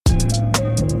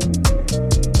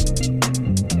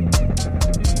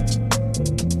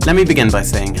Let me begin by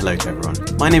saying hello to everyone.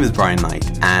 My name is Brian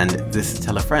Knight, and this is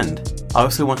Tell a Friend. I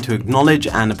also want to acknowledge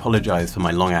and apologise for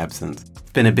my long absence.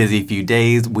 It's been a busy few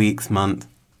days, weeks, month,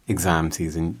 exam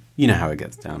season. You know how it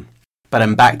gets down. But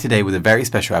I'm back today with a very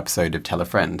special episode of Tell a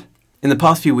Friend. In the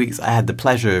past few weeks, I had the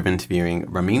pleasure of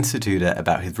interviewing Ramin Satuda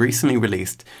about his recently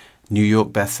released New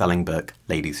York best-selling book,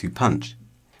 Ladies Who Punch.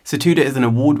 Satuda is an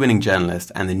award-winning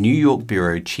journalist and the New York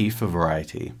Bureau Chief for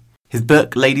Variety. His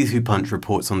book, Ladies Who Punch,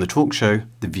 reports on the talk show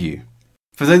The View.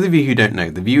 For those of you who don't know,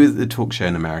 The View is the talk show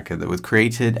in America that was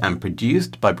created and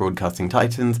produced by broadcasting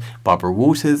titans Barbara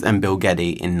Walters and Bill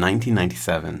Gedde in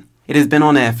 1997. It has been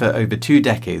on air for over 2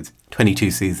 decades,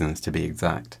 22 seasons to be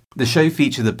exact. The show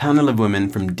features a panel of women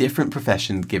from different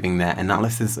professions giving their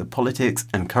analysis of politics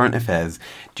and current affairs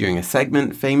during a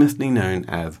segment famously known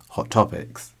as Hot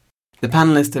Topics. The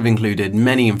panellists have included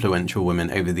many influential women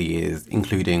over the years,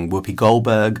 including Whoopi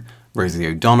Goldberg, Rosie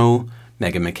O'Donnell,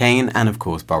 Meghan McCain, and of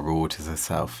course Barbara Walters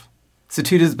herself.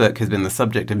 Satuda's book has been the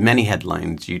subject of many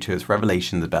headlines due to its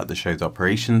revelations about the show's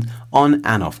operations on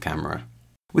and off camera.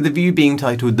 With The View being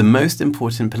titled the most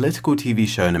important political TV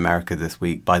show in America this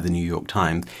week by the New York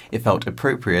Times, it felt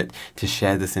appropriate to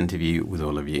share this interview with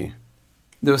all of you.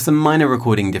 There were some minor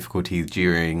recording difficulties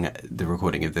during the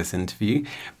recording of this interview,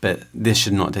 but this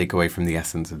should not take away from the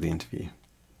essence of the interview.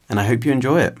 And I hope you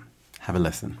enjoy it. Have a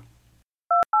listen.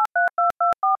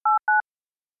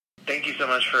 Thank you so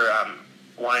much for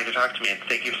wanting to talk to me, and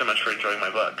thank you so much for enjoying my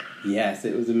book. Yes,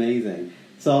 it was amazing.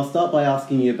 So I'll start by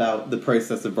asking you about the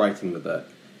process of writing the book.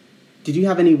 Did you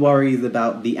have any worries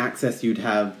about the access you'd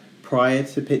have prior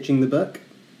to pitching the book?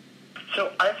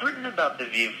 So I've written about The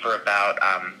View for about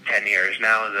 10 years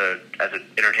now as an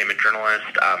entertainment journalist,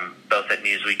 both at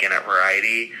Newsweek and at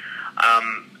Variety.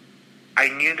 I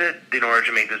knew that in order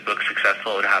to make this book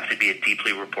successful, it would have to be a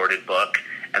deeply reported book,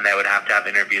 and I would have to have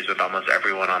interviews with almost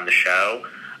everyone on the show.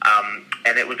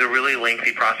 And it was a really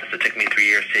lengthy process. It took me 3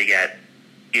 years to get,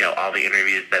 all the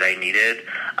interviews that I needed.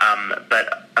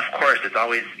 But of course, it's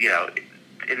always,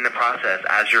 in the process,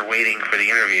 as you're waiting for the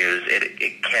interviews,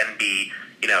 it can be,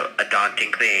 a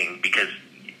daunting thing because,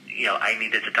 I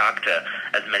needed to talk to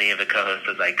as many of the co-hosts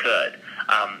as I could.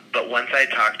 But once I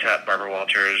talked to Barbara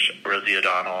Walters, Rosie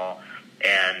O'Donnell,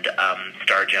 and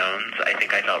Star Jones, I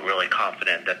think I felt really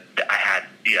confident that I had,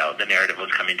 the narrative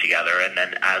was coming together. And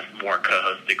then as more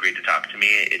co-hosts agreed to talk to me,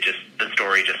 the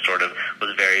story just sort of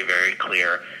was very, very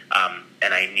clear.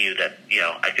 And I knew that,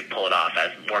 I could pull it off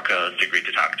as more co-hosts agreed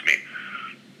to talk to me.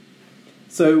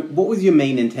 So what was your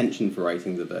main intention for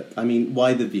writing the book? I mean,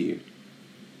 why The View?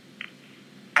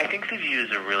 I think The View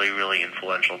is a really, really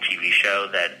influential TV show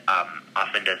that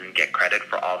often doesn't get credit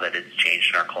for all that it's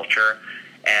changed in our culture.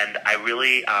 And I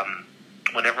really,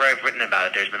 whenever I've written about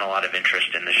it, there's been a lot of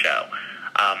interest in the show.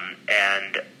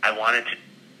 And I wanted to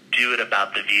do it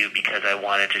about The View because I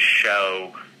wanted to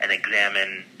show and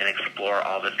examine and explore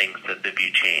all the things that The View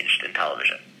changed in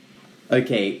television.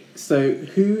 Okay, so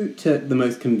who took the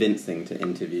most convincing to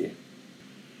interview?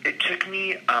 It took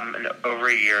me over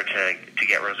a year to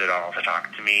get Rosie O'Donnell to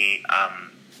talk to me. I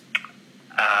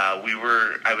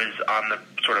was on the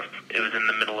it was in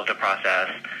the middle of the process,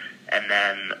 and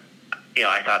then,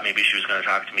 I thought maybe she was going to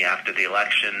talk to me after the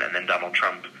election, and then Donald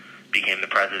Trump became the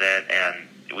president,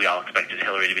 and we all expected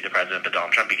Hillary to be the president, but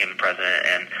Donald Trump became the president,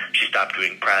 and she stopped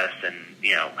doing press and,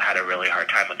 had a really hard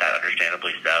time with that,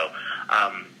 understandably so.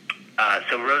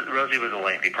 So Rosie was a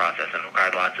lengthy process and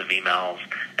required lots of emails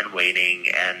and waiting,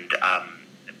 and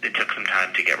it took some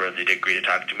time to get Rosie to agree to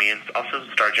talk to me, and also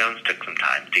Star Jones took some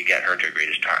time to get her to agree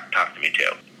to talk to me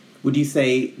too. Would you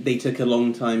say they took a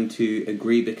long time to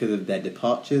agree because of their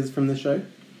departures from the show?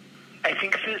 I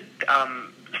think that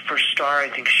for Star, I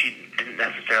think she didn't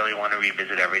necessarily want to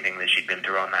revisit everything that she'd been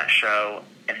through on that show,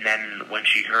 and then when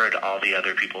she heard all the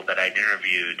other people that I'd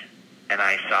interviewed, and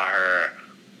I saw her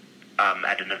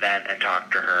at an event and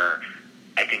talked to her,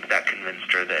 I think that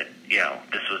convinced her that,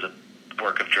 this was a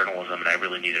work of journalism and I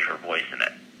really needed her voice in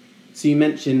it. So you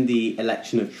mentioned the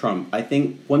election of Trump. I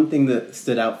think one thing that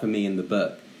stood out for me in the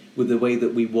book was the way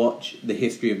that we watch the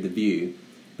history of The View,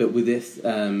 but with this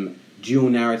dual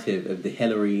narrative of the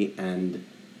Hillary and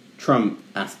Trump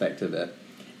aspect of it.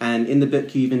 And in the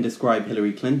book you even describe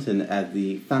Hillary Clinton as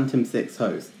the Phantom Six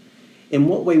host. In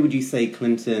what way would you say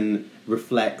Clinton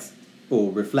reflects or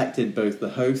reflected both the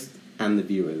host and the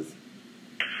viewers?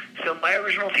 So my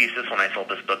original thesis when I sold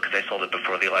this book, because I sold it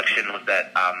before the election, was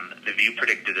that The View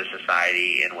predicted a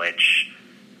society in which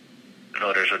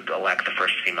voters would elect the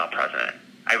first female president.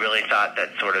 I really thought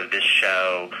that sort of this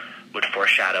show would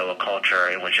foreshadow a culture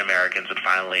in which Americans would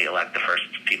finally elect the first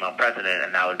female president,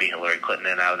 and that would be Hillary Clinton.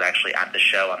 And I was actually at the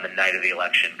show on the night of the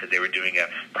election because they were doing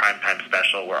a primetime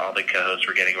special where all the co-hosts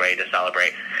were getting ready to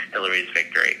celebrate Hillary's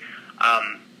victory.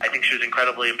 I think she was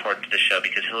incredibly important to the show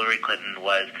because Hillary Clinton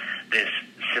was this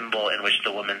symbol in which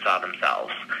the women saw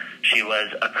themselves. She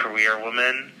was a career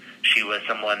woman. She was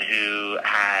someone who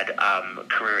had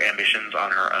career ambitions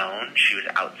on her own. She was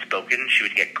outspoken. She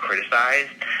would get criticized.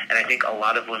 And I think a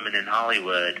lot of women in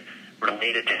Hollywood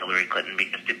related to Hillary Clinton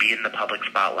because to be in the public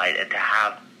spotlight and to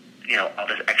have, you know, all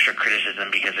this extra criticism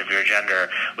because of your gender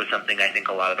was something I think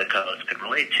a lot of the co-hosts could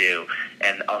relate to.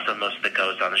 And also most of the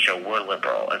co-hosts on the show were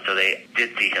liberal. And so they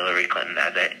did see Hillary Clinton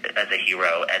as a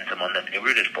hero and someone that they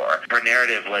rooted for. Her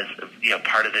narrative was, you know,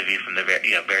 part of the view from the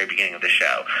very beginning of the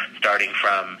show, starting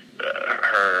from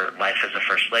her life as a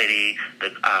first lady,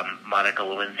 the Monica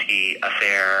Lewinsky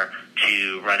affair,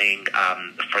 to running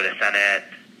for the Senate,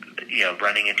 you know,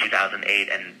 running in 2008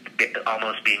 and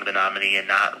almost being the nominee and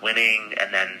not winning,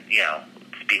 and then, you know,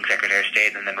 being Secretary of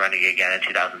State and then running again in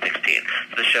 2016.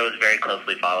 So the show has very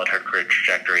closely followed her career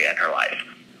trajectory and her life.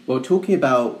 Well, talking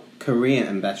about career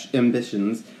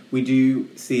ambitions, we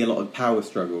do see a lot of power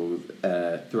struggles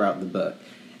throughout the book.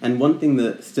 And one thing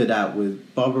that stood out was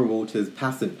Barbara Walters'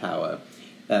 passive power.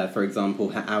 For example,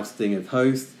 her ousting of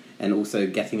hosts and also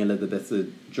getting Elizabeth a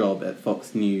job at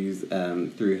Fox News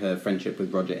through her friendship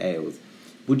with Roger Ailes.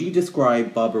 Would you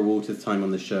describe Barbara Walters' time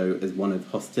on the show as one of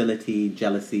hostility,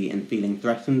 jealousy, and feeling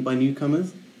threatened by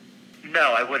newcomers? No,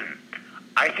 I wouldn't.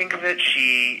 I think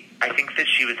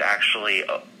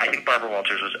Barbara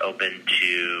Walters was open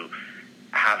to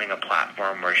having a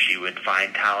platform where she would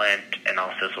find talent and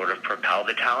also sort of propel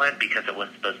the talent because it was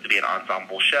supposed to be an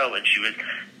ensemble show, and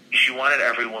she wanted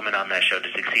every woman on that show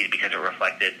to succeed because it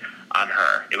reflected on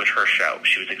her. It was her show.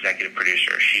 She was executive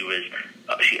producer. She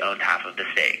owned half of the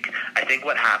stake. I think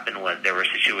what happened was there were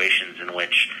situations in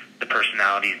which the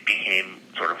personalities became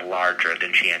sort of larger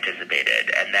than she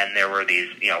anticipated, and then there were these,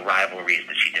 you know, rivalries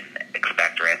that she didn't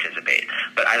expect or anticipate.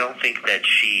 But I don't think that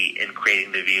she, in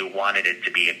creating The View, wanted it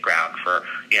to be a ground for,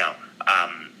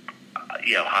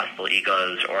 hostile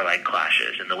egos or like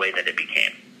clashes in the way that it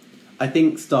became. I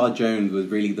think Star Jones was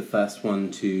really the first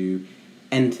one to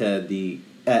enter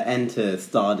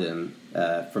stardom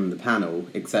from the panel,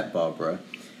 except Barbara.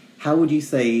 How would you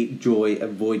say Joy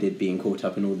avoided being caught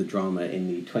up in all the drama in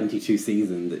the 22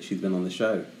 seasons that she's been on the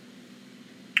show?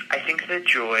 I think that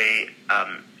Joy,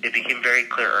 it became very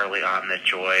clear early on that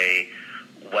Joy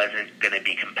wasn't going to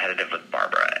be competitive with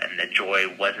Barbara, and that Joy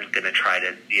wasn't going to try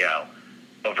to,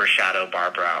 overshadow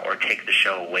Barbara or take the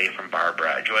show away from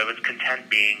Barbara. Joy was content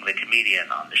being the comedian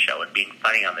on the show and being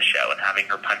funny on the show and having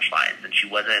her punchlines, and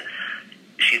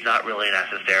she's not really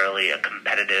necessarily a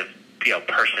competitive,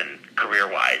 person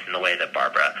career-wise in the way that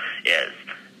Barbara is.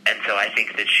 And so I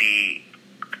think that she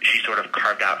sort of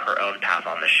carved out her own path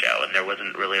on the show, and there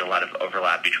wasn't really a lot of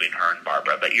overlap between her and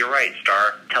Barbara. But you're right,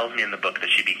 Star tells me in the book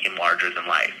that she became larger than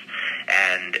life,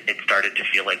 and it started to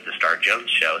feel like the Star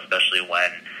Jones show, especially when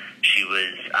she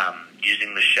was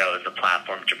using the show as a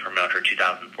platform to promote her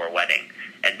 2004 wedding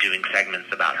and doing segments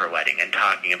about her wedding and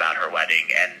talking about her wedding,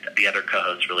 and the other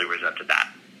co-hosts really resented that.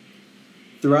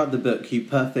 Throughout the book, you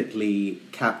perfectly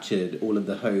captured all of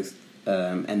the hosts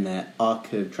and their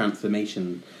arc of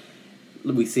transformation.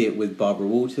 We see it with Barbara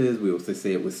Walters, we also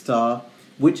see it with Star.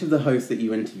 Which of the hosts that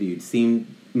you interviewed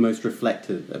seemed most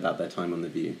reflective about their time on The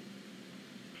View?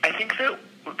 I think that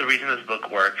the reason this book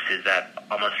works is that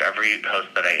almost every host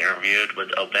that I interviewed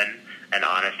was open and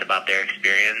honest about their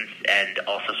experience, and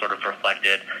also sort of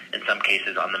reflected, in some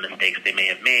cases, on the mistakes they may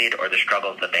have made or the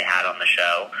struggles that they had on the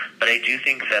show. But I do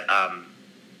think that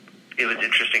it was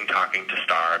interesting talking to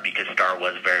Star, because Star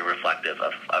was very reflective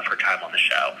of her time on the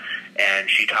show. And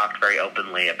she talked very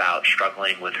openly about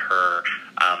struggling with her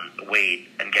weight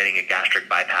and getting a gastric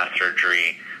bypass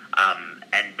surgery,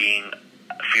 and being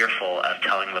fearful of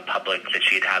telling the public that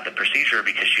she had had the procedure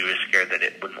because she was scared that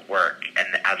it wouldn't work, and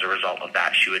as a result of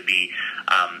that she would be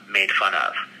made fun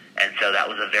of. And so that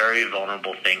was a very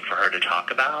vulnerable thing for her to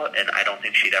talk about, and I don't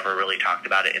think she'd ever really talked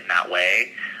about it in that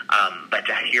way. But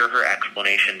to hear her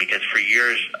explanation, because for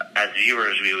years as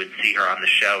viewers we would see her on the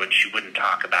show and she wouldn't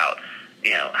talk about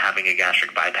having a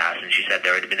gastric bypass, and she said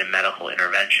there had been a medical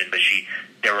intervention, but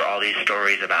there were all these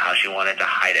stories about how she wanted to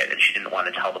hide it and she didn't want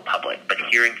to tell the public. But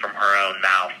hearing from her own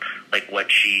mouth, like,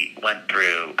 what she went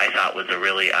through, I thought was a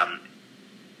really,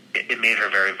 it made her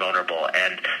very vulnerable,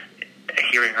 and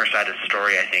hearing her side of the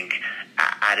story, I think,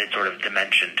 added sort of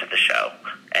dimension to the show,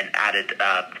 and added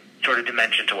sort of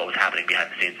dimension to what was happening behind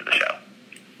the scenes of the show.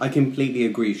 I completely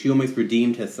agree. She almost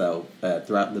redeemed herself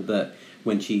throughout the book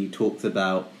when she talks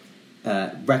about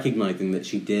recognizing that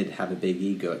she did have a big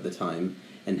ego at the time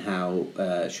and how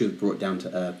she was brought down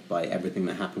to earth by everything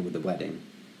that happened with the wedding.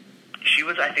 She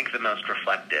was, I think, the most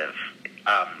reflective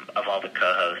of all the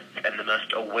co-hosts and the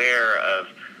most aware of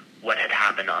what had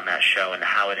happened on that show and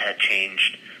how it had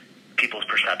changed people's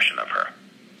perception of her.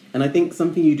 And I think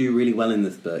something you do really well in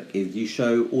this book is you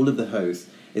show all of the hosts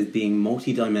as being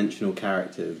multi-dimensional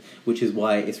characters, which is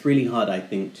why it's really hard, I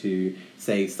think, to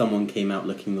say someone came out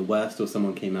looking the worst or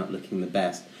someone came out looking the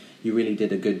best. You really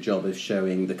did a good job of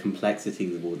showing the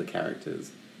complexities of all the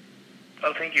characters.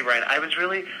 Oh, thank you, Brian.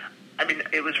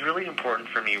 It was really important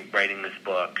for me writing this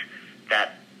book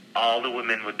that all the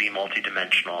women would be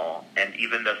multidimensional, and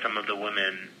even though some of the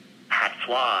women had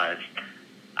flaws,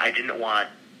 I didn't want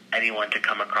anyone to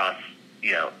come across,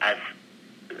 as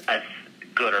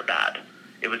good or bad.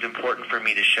 It was important for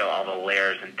me to show all the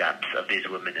layers and depths of these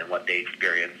women and what they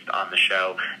experienced on the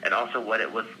show, and also what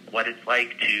it's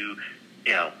like to,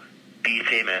 be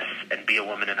famous and be a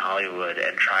woman in Hollywood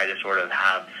and try to sort of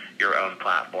have your own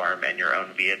platform and your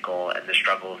own vehicle and the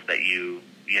struggles that you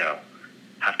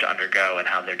have to undergo and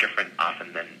how they're different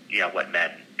often than, what men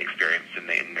experience in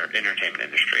the entertainment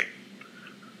industry.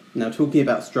 Now, talking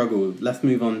about struggle, let's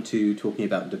move on to talking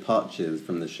about departures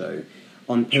from the show.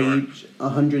 On page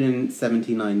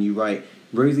 179, you write,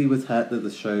 Rosie was hurt that the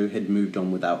show had moved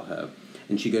on without her.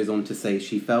 And she goes on to say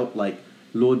she felt like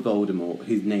Lord Voldemort,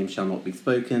 whose name shall not be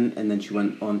spoken, and then she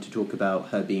went on to talk about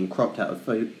her being cropped out of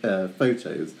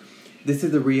photos. This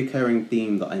is a reoccurring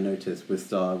theme that I noticed with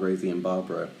star Rosie and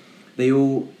Barbara. They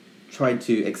all tried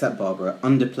to, except Barbara,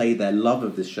 underplay their love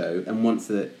of the show, and once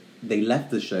they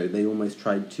left the show, they almost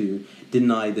tried to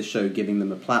deny the show giving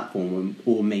them a platform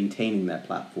or maintaining their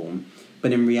platform.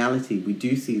 But in reality, we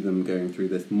do see them going through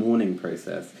this mourning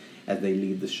process as they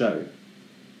leave the show.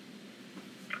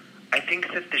 I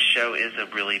think that the show is a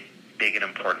really big and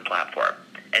important platform.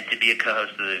 And to be a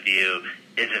co-host of The View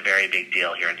is a very big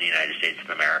deal here in the United States of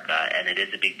America. And it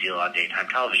is a big deal on daytime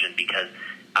television because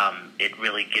it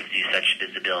really gives you such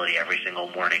visibility every single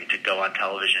morning to go on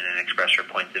television and express your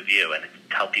points of view and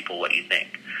tell people what you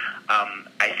think.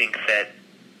 I think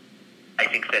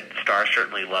that Star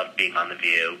certainly loved being on The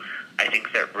View. I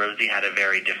think that Rosie had a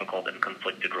very difficult and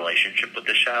conflicted relationship with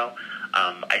the show.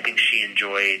 I think she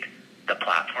enjoyed the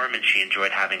platform and she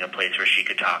enjoyed having a place where she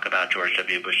could talk about George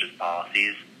W. Bush's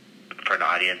policies for an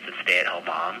audience of stay-at-home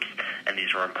moms, and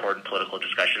these were important political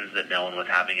discussions that no one was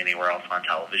having anywhere else on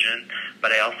television.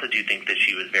 But I also do think that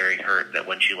she was very hurt that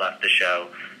when she left the show,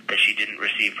 that she didn't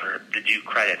receive the due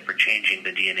credit for changing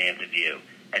the DNA of The View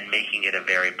and making it a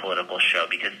very political show,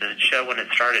 because the show, when it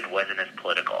started, wasn't as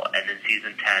political. And in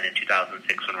season 10 in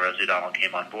 2006, when Rosie O'Donnell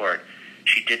came on board,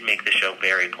 she did make the show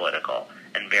very political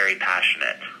and very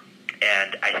passionate.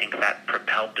 And I think that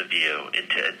propelled The View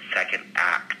into its second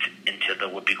act, into the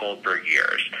Whoopi Goldberg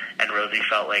years. And Rosie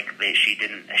felt like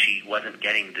she wasn't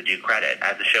getting the due credit.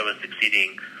 As the show was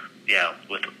succeeding,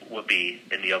 with Whoopi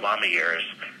in the Obama years,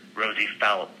 Rosie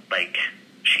felt like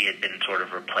she had been sort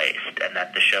of replaced and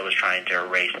that the show was trying to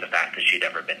erase the fact that she'd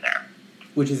ever been there.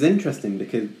 Which is interesting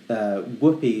because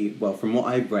Whoopi, well, from what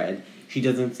I've read, she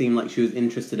doesn't seem like she was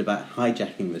interested about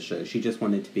hijacking the show. She just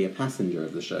wanted to be a passenger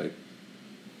of the show.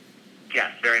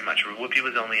 Yes, very much. Whoopi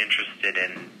was only interested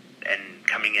in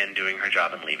coming in, doing her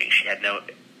job, and leaving. She had no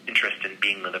interest in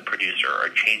being the producer or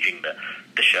changing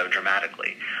the show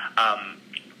dramatically.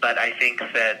 But I think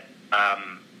that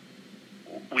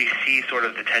we see sort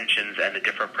of the tensions and the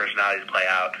different personalities play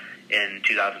out in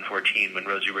 2014 when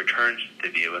Rosie returns to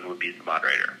The View and Whoopi's the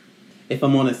moderator. If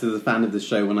I'm honest, as a fan of the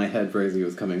show, when I heard Rosie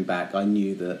was coming back, I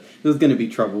knew that there was going to be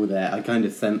trouble there. I kind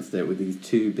of sensed it with these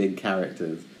two big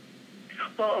characters.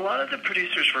 Well, a lot of the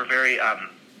producers were very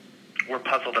were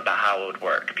puzzled about how it would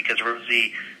work because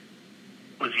Rosie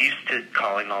was used to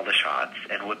calling all the shots,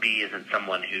 and Whoopi isn't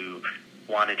someone who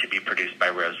wanted to be produced by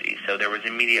Rosie. So there was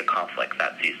immediate conflict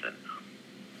that season.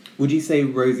 Would you say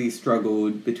Rosie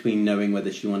struggled between knowing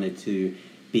whether she wanted to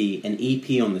be an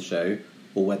EP on the show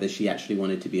or whether she actually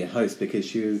wanted to be a host? Because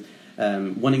she was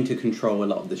wanting to control a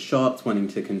lot of the shots, wanting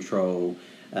to control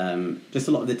just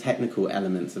a lot of the technical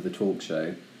elements of the talk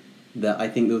show. That I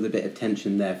think there was a bit of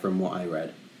tension there from what I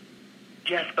read.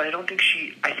 Yes, but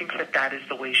I think that is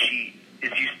the way she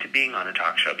is used to being on a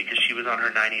talk show because she was on her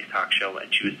 90s talk show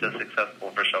and she was so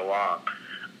successful for so long,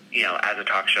 as a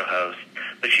talk show host.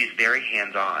 But she's very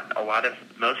hands-on.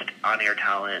 Most on-air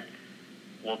talent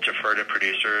will defer to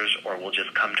producers or will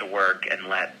just come to work and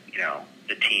let,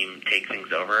 the team take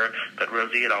things over. But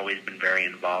Rosie had always been very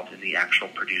involved in the actual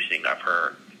producing of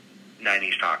her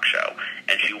 90s talk show,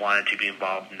 and she wanted to be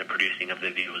involved in the producing of The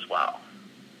View as well.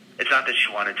 it's not that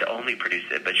she wanted to only produce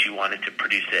it, but she wanted to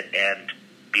produce it and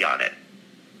be on it.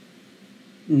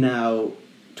 Now,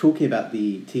 talking about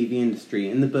the TV industry,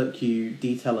 in the book you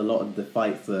detail a lot of the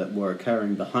fights that were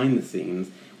occurring behind the scenes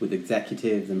with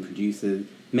executives and producers,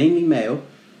 mainly male.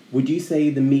 Would you say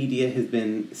the media has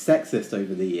been sexist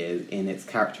over the years in its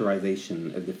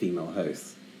characterization of the female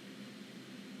hosts?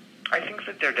 I think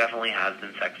that there definitely has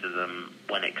been sexism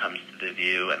when it comes to The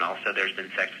View, and also there's been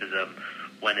sexism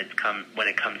when it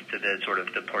comes to the sort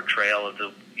of the portrayal of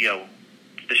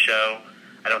the show.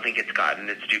 I don't think it's gotten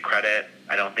its due credit.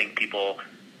 I don't think people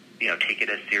take it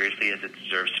as seriously as it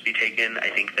deserves to be taken. I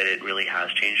think that it really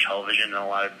has changed television in a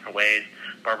lot of different ways.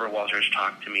 Barbara Walters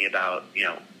talked to me about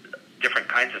different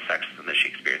kinds of sexism that she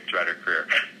experienced throughout her career,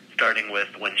 starting with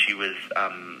when she was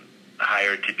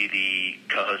hired to be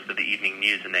the co-host of the Evening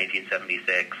News in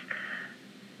 1976.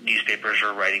 Newspapers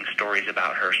were writing stories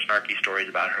about her, snarky stories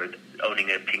about her owning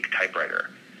a pink typewriter,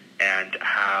 and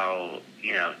how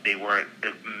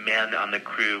the men on the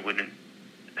crew wouldn't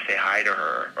say hi to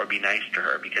her or be nice to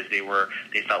her because they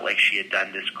felt like she had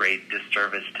done this great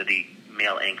disservice to the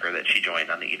male anchor that she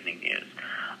joined on the Evening News.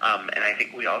 And I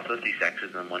think we also see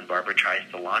sexism when Barbara tries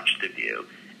to launch The View,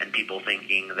 and people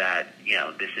thinking that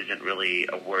this isn't really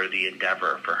a worthy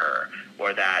endeavor for her,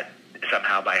 or that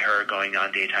somehow by her going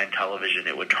on daytime television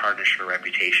it would tarnish her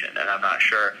reputation. And I'm not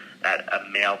sure that a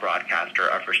male broadcaster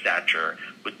of her stature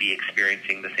would be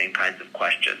experiencing the same kinds of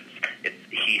questions if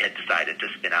he had decided to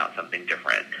spin out something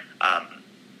different.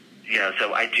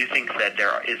 So I do think that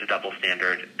there is a double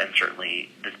standard, and certainly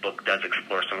this book does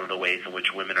explore some of the ways in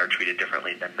which women are treated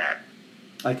differently than men.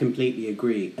 I completely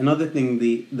agree. Another thing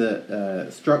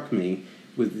that struck me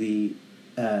was the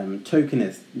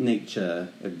tokenist nature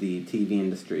of the TV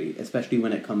industry, especially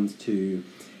when it comes to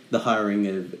the hiring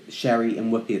of Sherry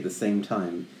and Whoopi at the same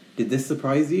time. Did this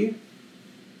surprise you?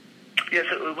 Yes,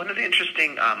 one of the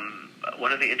interesting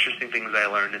things I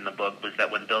learned in the book was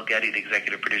that when Bill Getty, the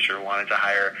executive producer, wanted to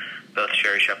hire both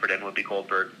Sherry Shepherd and Whoopi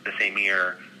Goldberg the same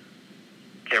year,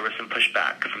 there was some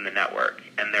pushback from the network,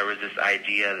 and there was this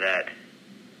idea that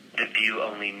The View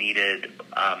only needed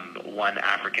one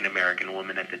African-American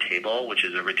woman at the table, which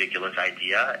is a ridiculous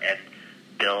idea, and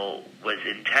Bill was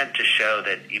intent to show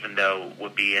that even though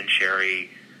Whoopi and Sherry,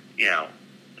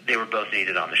 they were both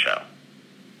needed on the show.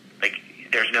 Like,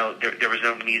 there was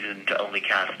no reason to only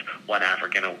cast one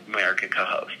African-American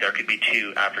co-host. There could be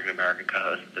two African-American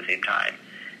co-hosts at the same time.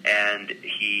 And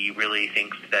he really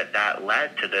thinks that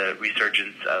led to the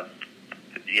resurgence of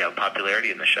popularity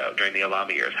in the show during the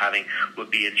Obama years, having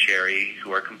Whoopi and Sherry,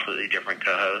 who are completely different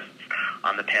co-hosts,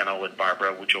 on the panel with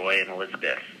Barbara, Joy, and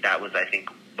Elizabeth. That was, I think,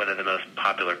 one of the most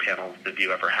popular panels The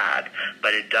View ever had.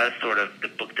 But the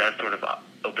book does sort of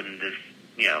open this,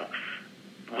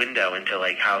 window into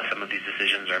like how some of these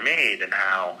decisions are made, and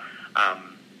how,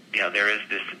 there is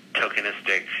this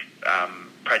tokenistic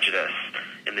prejudice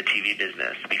in the TV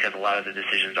business because a lot of the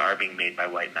decisions are being made by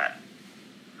white men.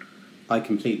 I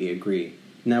completely agree.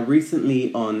 Now,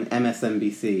 recently on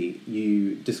MSNBC,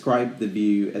 you described The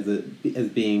View as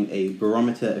being a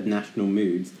barometer of national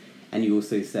moods, and you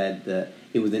also said that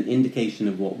it was an indication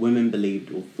of what women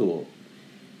believed or thought.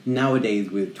 Nowadays,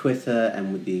 with Twitter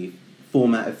and with the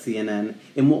format of CNN,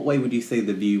 in what way would you say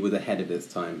The View was ahead of its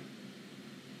time?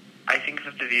 I think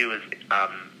that The View is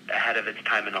ahead of its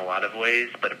time in a lot of ways,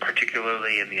 but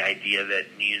particularly in the idea that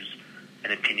news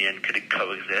and opinion could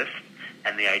coexist,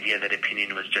 and the idea that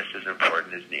opinion was just as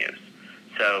important as news.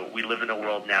 So we live in a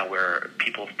world now where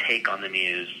people's take on the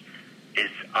news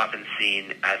is often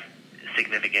seen as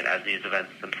significant as news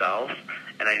events themselves,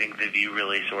 and I think The View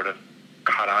really sort of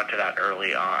caught on to that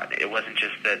early on. It wasn't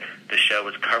just that the show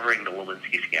was covering the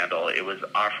Lewinsky scandal, it was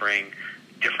offering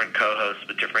different co-hosts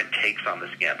with different takes on the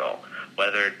scandal,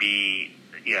 whether it be,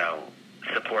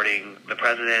 supporting the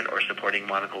president or supporting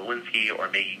Monica Lewinsky or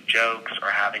making jokes or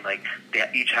having, they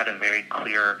each had a very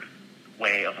clear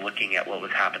way of looking at what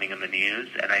was happening in the news,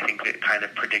 and I think it kind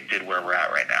of predicted where we're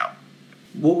at right now.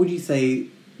 What would you say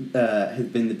has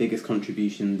been the biggest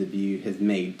contribution The View has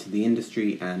made to the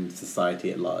industry and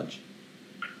society at large?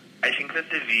 I think that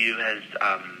The View has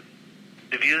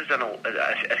done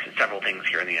several things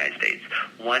here in the United States.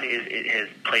 One is it has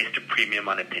placed a premium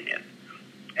on opinion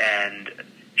and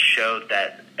showed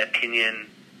that opinion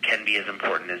can be as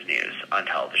important as news on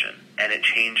television. And it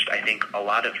changed, I think, a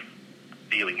lot of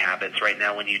viewing habits. Right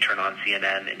now, when you turn on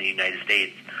CNN in the United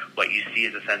States, what you see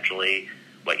is essentially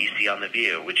what you see on The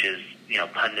View, which is,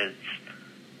 pundits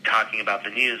talking about the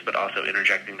news but also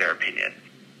interjecting their opinion.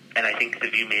 And I think The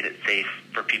View made it safe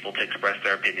for people to express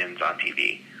their opinions on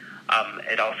TV.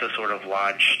 It also sort of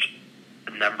launched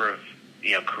a number of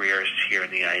careers here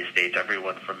in the United States.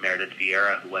 Everyone from Meredith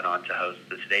Vieira, who went on to host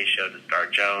the Today Show, to Star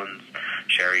Jones,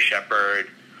 Sherry Shepherd,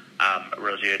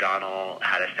 Rosie O'Donnell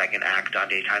had a second act on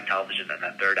daytime television and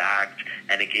a third act,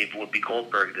 and it gave Whoopi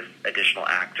Goldberg this additional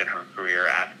act in her career.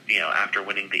 After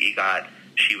winning the EGOT,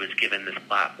 she was given this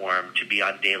platform to be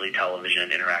on daily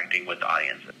television interacting with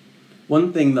audiences.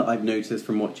 One thing that I've noticed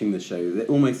from watching the show, it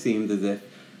almost seems as if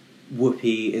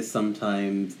Whoopi is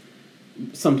sometimes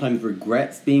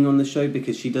regrets being on the show,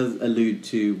 because she does allude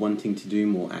to wanting to do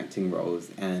more acting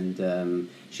roles, and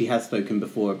she has spoken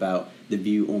before about The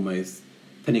View almost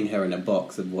putting her in a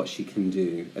box of what she can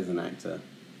do as an actor.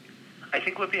 I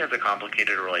think Whoopi has a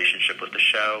complicated relationship with the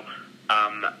show.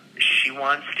 She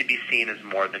wants to be seen as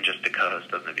more than just a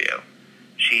co-host of The View.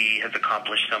 She has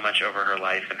accomplished so much over her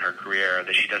life and her career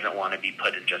that she doesn't want to be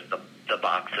put in just the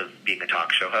box of being a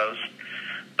talk show host.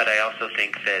 But I also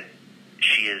think that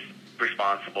she is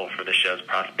responsible for the show's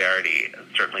prosperity,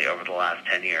 certainly over the last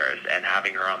 10 years, and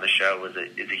having her on the show is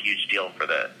a huge deal for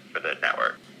the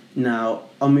network. Now,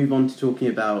 I'll move on to talking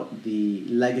about the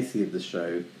legacy of the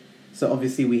show. So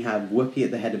obviously we have Whoopi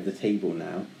at the head of the table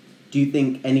now. Do you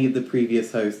think any of the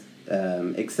previous hosts,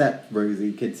 except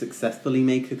Rosie, could successfully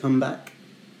make a comeback?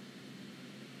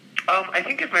 I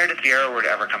think if Meredith Vieira were to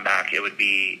ever come back, it would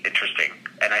be interesting,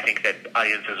 and I think that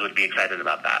audiences would be excited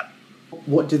about that.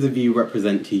 What does The View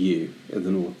represent to you as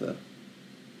an author?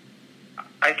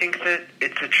 I think that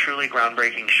it's a truly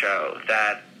groundbreaking show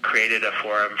that created a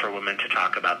forum for women to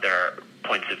talk about their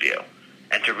points of view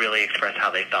and to really express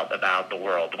how they felt about the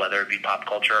world, whether it be pop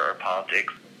culture or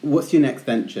politics. What's your next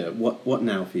venture? What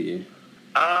now for you?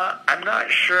 I'm not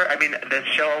sure. I mean, the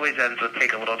show always ends with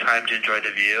take a little time to enjoy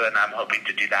The View, and I'm hoping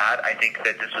to do that. I think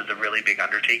that this was a really big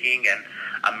undertaking, and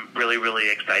I'm really, really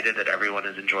excited that everyone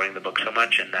is enjoying the book so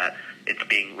much and that it's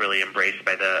being really embraced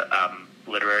by the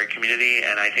literary community,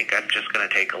 and I think I'm just going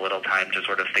to take a little time to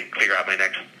sort of figure out my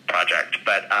next project.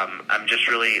 But I'm just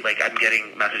really, I'm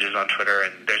getting messages on Twitter,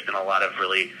 and there's been a lot of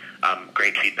really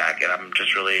great feedback, and I'm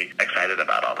just really excited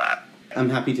about all that. I'm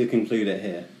happy to conclude it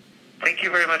here. Thank you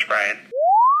very much, Brian.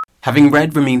 Having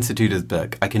read Ramin Satudar's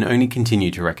book, I can only continue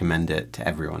to recommend it to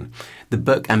everyone. The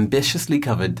book ambitiously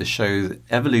covered the show's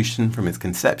evolution from its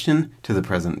conception to the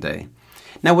present day.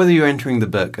 Now, whether you're entering the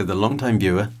book as a long-time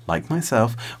viewer, like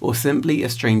myself, or simply a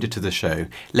stranger to the show,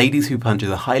 Ladies Who Punch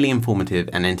is a highly informative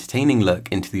and entertaining look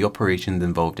into the operations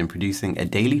involved in producing a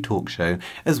daily talk show,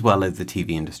 as well as the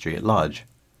TV industry at large.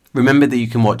 Remember that you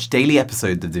can watch daily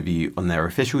episodes of The View on their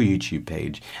official YouTube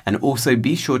page, and also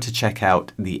be sure to check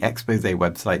out the Expose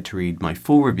website to read my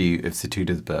full review of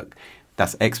Satudar's book.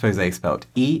 That's Expose spelled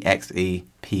EXEPOSE.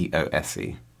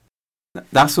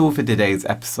 That's all for today's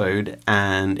episode,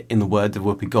 and in the words of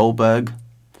Whoopi Goldberg,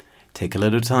 take a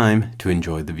little time to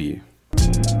enjoy The View.